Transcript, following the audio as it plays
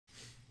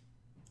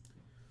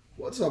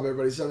What's up,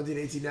 everybody?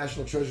 17-18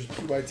 National Treasures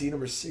PYT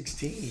number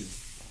 16.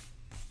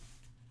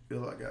 Good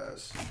luck,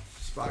 guys.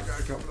 Spot guy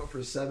coming up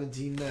for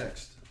 17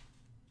 next.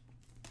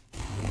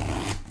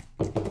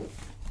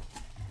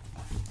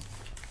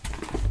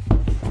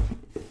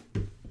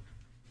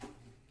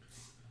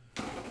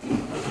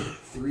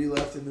 3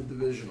 left in the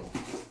divisional.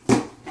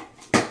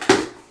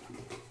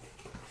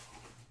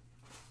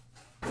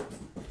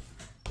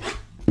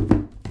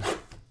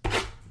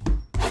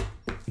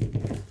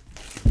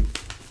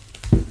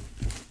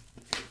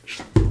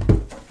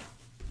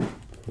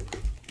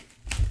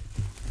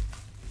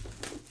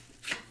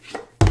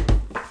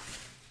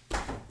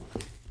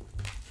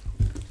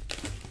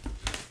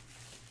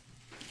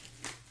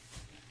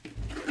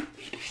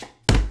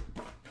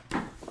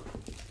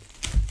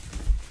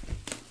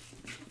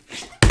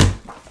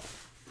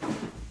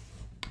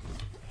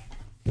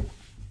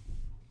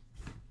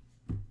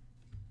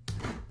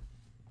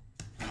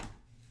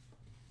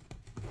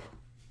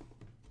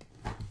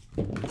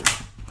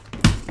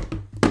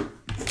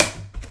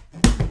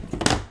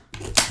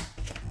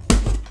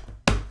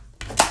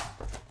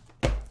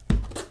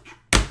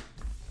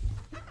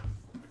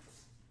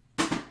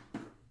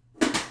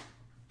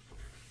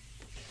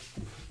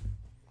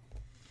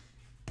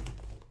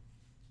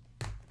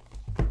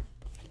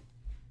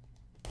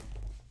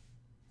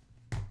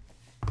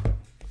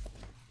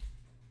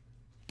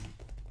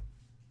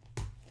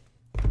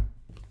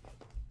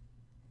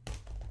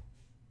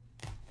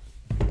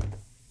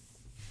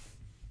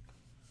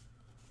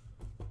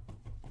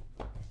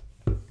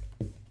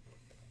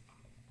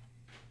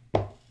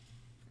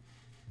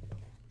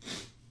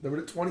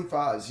 Number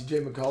 25, C.J.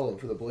 McCollum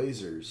for the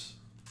Blazers.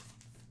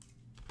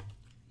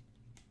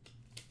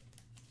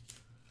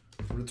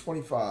 Number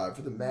 25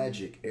 for the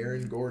Magic,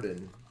 Aaron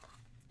Gordon.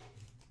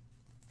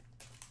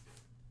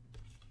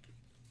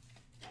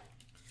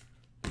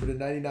 Number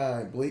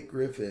 99, Blake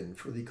Griffin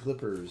for the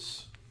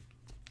Clippers.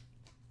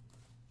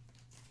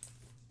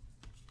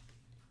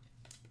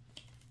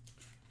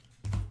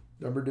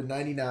 Number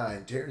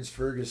 99, Terrence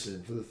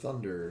Ferguson for the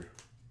Thunder.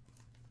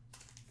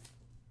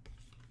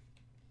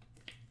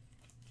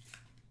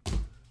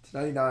 To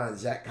 99,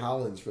 Zach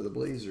Collins for the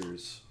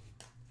Blazers.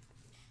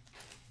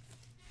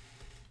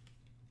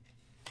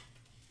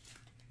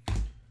 To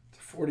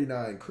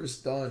 49, Chris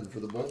Dunn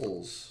for the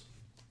Bulls.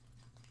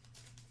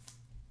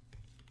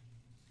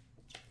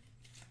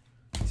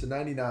 To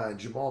 99,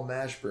 Jamal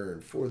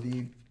Mashburn for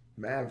the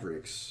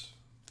Mavericks.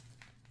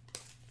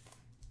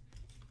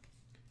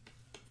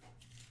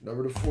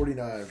 Number to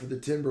 49 for the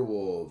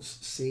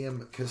Timberwolves,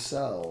 Sam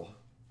Cassell.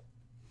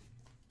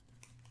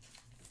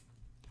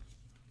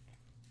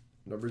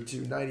 Number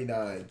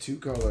 299,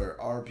 2-color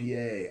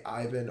RPA,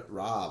 Ivan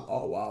Robb.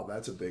 Oh, wow,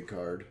 that's a big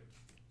card.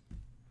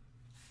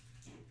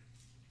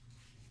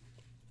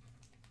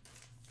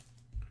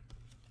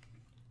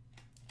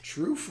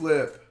 True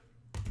Flip.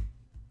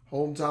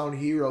 Hometown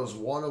Heroes,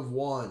 1 of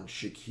 1,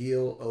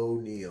 Shaquille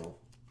O'Neal.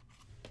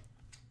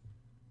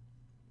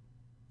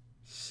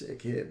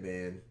 Sick hit,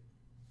 man.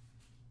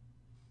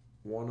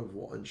 1 of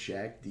 1,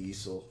 Shaq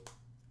Diesel.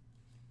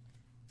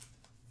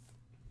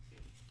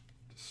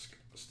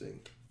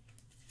 Disgusting.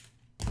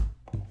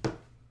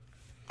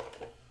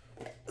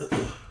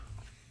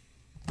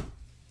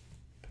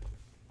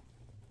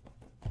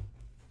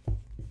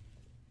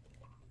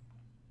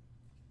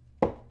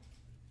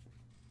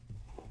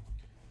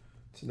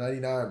 To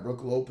 99,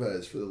 Brook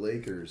Lopez for the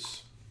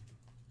Lakers.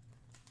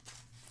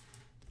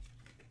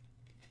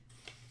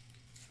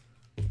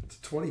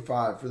 To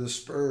 25 for the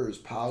Spurs,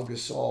 Pau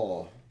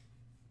Gasol.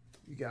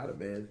 You got it,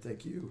 man.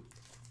 Thank you.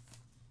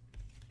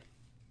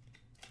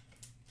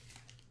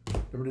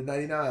 Number to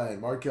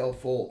 99, Markelle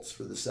Fultz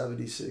for the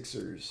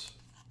 76ers.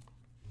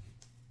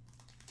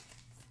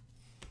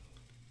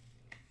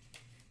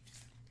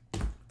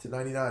 To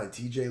 99,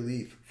 TJ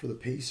Leaf for the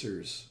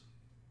Pacers.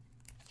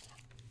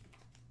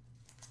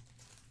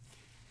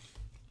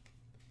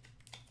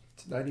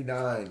 To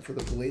 99 for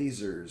the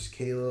Blazers,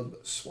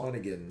 Caleb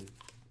Swanigan.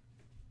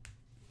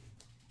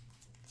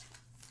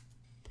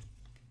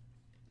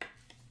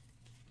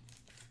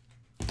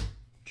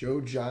 Joe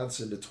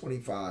Johnson to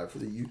 25 for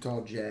the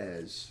Utah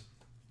Jazz.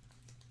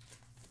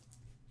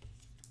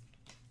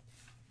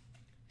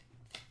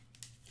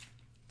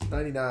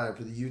 $99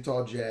 for the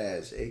Utah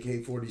Jazz,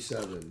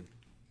 AK-47.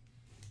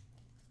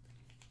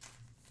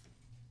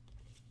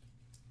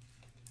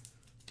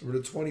 Number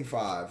to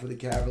 25 for the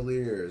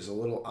Cavaliers, a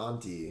little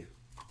auntie.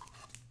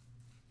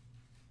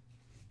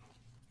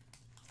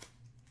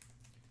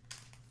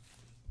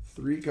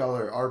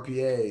 Three-color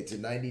RPA to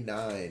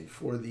 99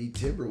 for the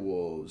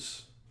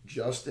Timberwolves,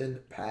 Justin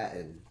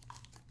Patton.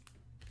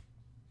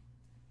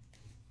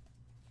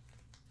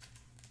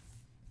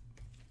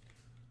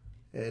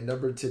 And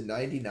number to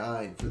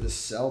 99 for the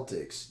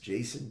Celtics,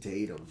 Jason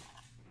Tatum.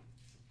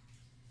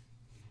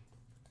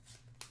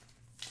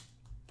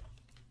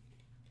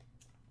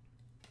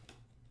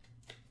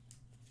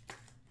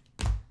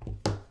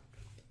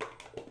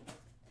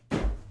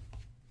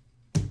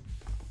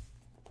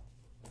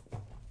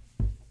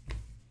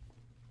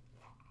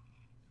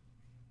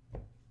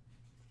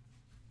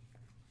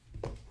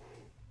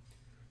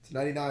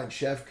 /99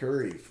 Chef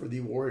Curry for the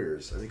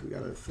Warriors. I think we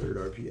got a third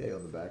RPA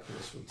on the back for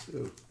this one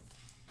too.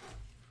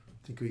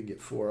 Think we can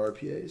get 4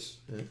 RPAs.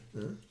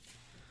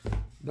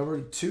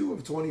 Number 2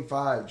 of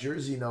 25,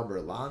 jersey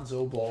number,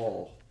 Lonzo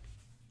Ball.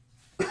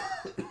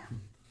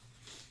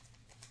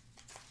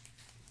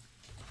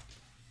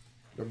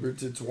 Number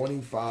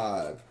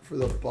 225 for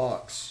the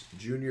Bucks,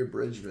 Junior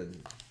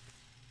Bridgman.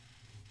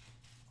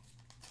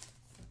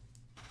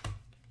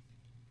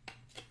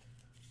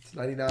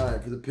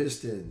 /99 for the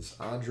Pistons,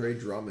 Andre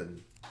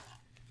Drummond.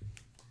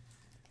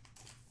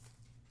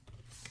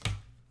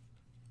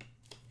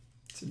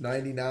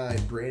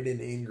 /99,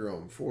 Brandon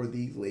Ingram for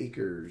the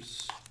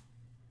Lakers.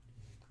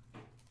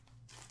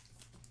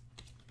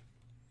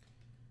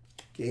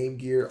 Game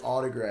Gear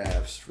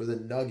autographs for the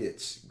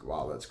Nuggets.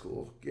 Wow, that's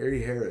cool.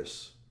 Gary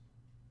Harris.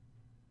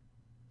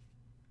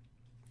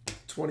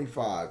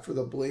 25 for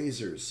the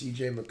Blazers,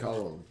 CJ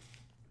McCollum.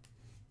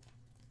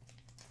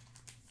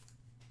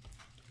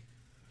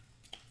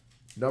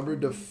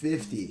 Numbered to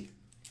 50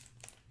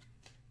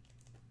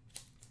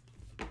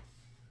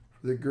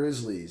 for the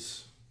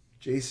Grizzlies,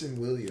 Jason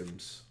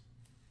Williams.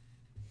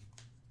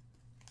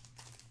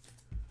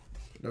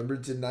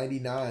 Numbered to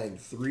 99,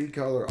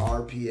 3-color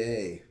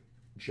RPA,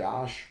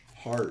 Josh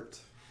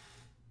Hart.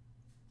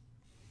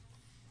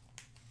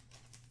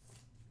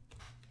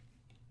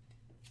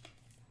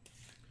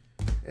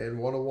 And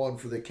 101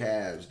 for the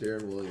Cavs,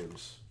 Darren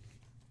Williams.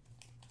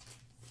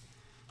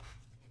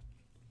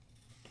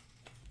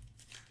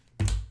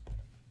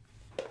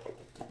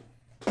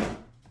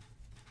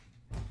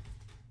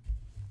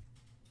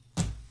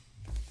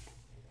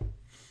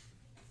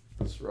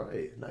 That's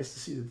right. Nice to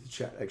see that the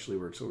chat actually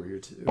works over here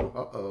too.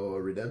 Uh-oh,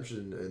 a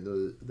redemption in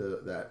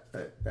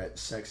that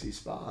sexy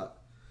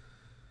spot.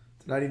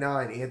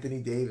 /99,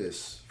 Anthony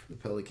Davis for the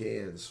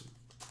Pelicans.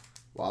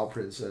 Wow,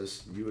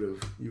 Princess, you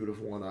would have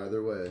won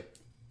either way.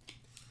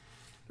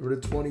 Number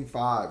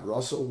 25,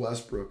 Russell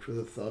Westbrook for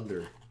the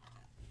Thunder.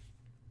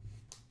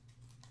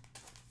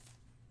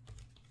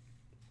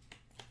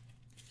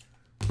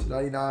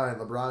 /99,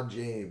 LeBron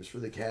James for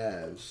the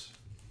Cavs.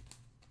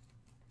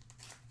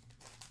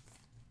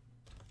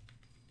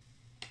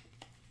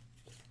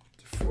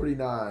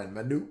 /49,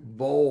 Manute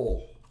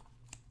Bol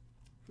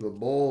for the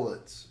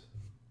Bullets.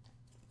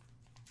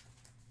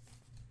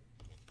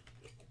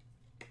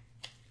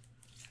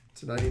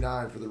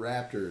 /99 for the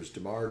Raptors,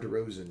 DeMar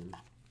DeRozan.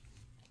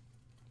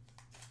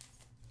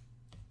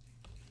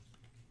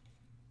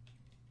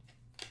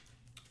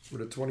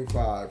 With a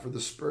 25 for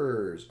the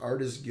Spurs,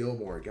 Artis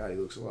Gilmore. God, he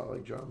looks a lot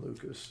like John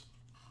Lucas.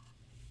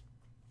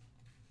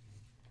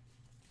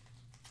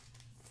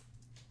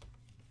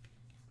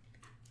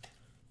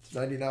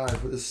 /99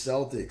 for the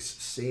Celtics,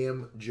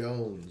 Sam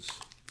Jones.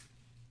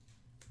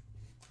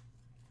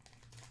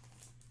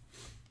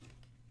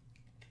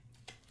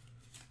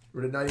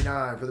 We're to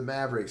 99 for the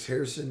Mavericks,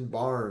 Harrison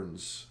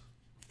Barnes.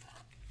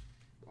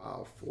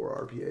 Wow,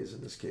 4 RPAs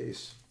in this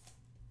case.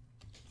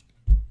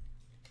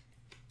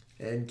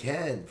 And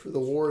Ken for the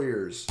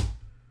Warriors,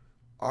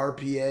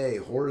 RPA,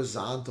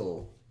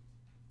 horizontal,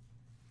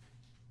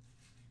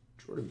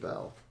 Jordan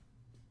Bell.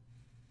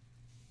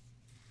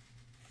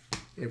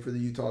 And for the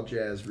Utah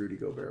Jazz, Rudy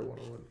Gobert,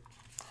 101.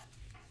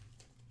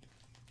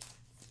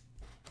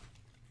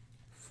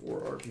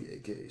 4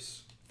 RPA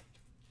case.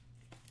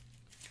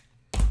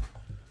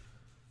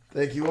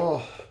 Thank you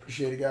all.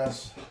 Appreciate it,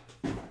 guys.